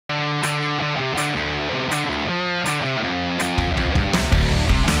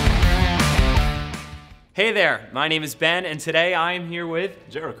Hey there, my name is Ben, and today I am here with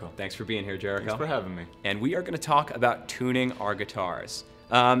Jericho. Thanks for being here, Jericho. Thanks for having me. And we are going to talk about tuning our guitars.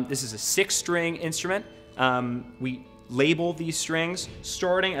 This is a 6-string instrument. We label these strings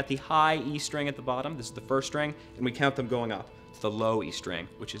starting at the high E string at the bottom. This is the first string, and we count them going up to the low E string,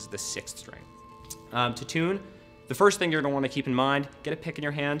 which is the 6th string. To tune, the first thing you're going to want to keep in mind, get a pick in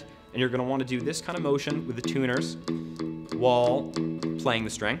your hand, and you're going to want to do this kind of motion with the tuners while playing the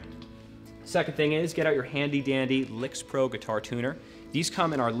string. Second thing is, get out your handy-dandy LyxPro guitar tuner. These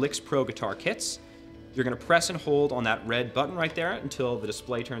come in our LyxPro guitar kits. You're going to press and hold on that red button right there until the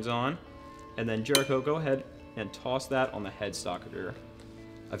display turns on. And then, Jericho, go ahead and toss that on the headstock of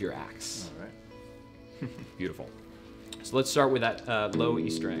your axe. All right. Beautiful. So let's start with that low E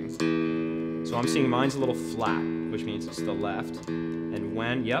string. So I'm seeing mine's a little flat, which means it's to the left. And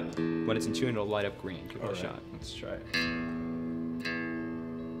when it's in tune, it'll light up green. Give it a shot. Let's try it.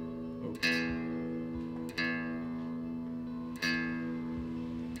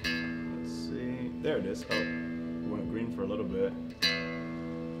 There it is. Oh, went green for a little bit.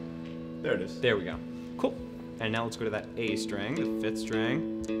 There it is. There we go. Cool. And now let's go to that A string, the 5th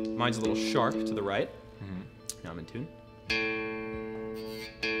string. Mine's a little sharp to the right. Now I'm in tune.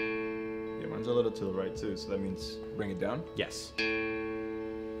 Yeah, mine's a little to the right too, so that means bring it down? Yes.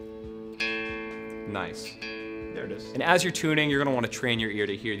 Nice. There it is. And as you're tuning, you're going to want to train your ear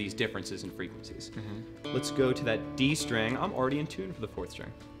to hear these differences in frequencies. Let's go to that D string. I'm already in tune for the 4th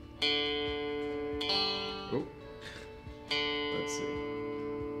string. Oh. Let's see.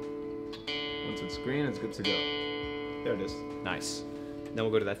 Once it's green, it's good to go. There it is. Nice. Then we'll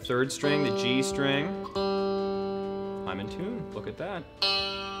go to that 3rd string, the G string. I'm in tune. Look at that.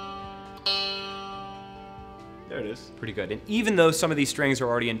 There it is. Pretty good. And even though some of these strings are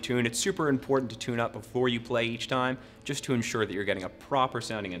already in tune, it's super important to tune up before you play each time, just to ensure that you're getting a proper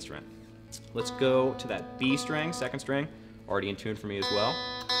sounding instrument. Let's go to that B string, 2nd string. Already in tune for me as well.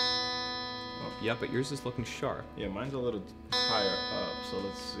 Yeah, but yours is looking sharp. Yeah, mine's a little higher up, so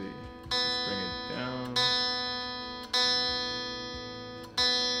let's see. Let's bring it down.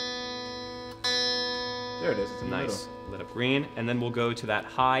 There it is. It's in Nice. the middle. Lit up green. And then we'll go to that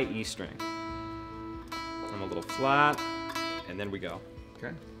high E string. I'm a little flat, and then we go.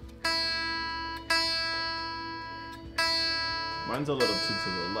 Okay. Mine's a little too to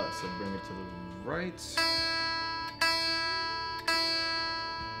the left, so bring it to the right.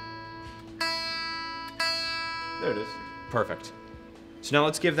 There it is. Perfect. So now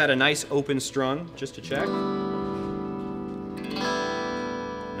let's give that a nice open strung, just to check.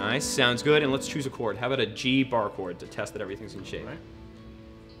 Nice, sounds good. And let's choose a chord. How about a G bar chord to test that everything's in shape? Right.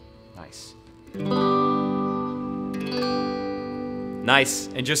 Nice. Nice.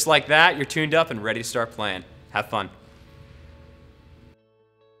 And just like that, you're tuned up and ready to start playing. Have fun.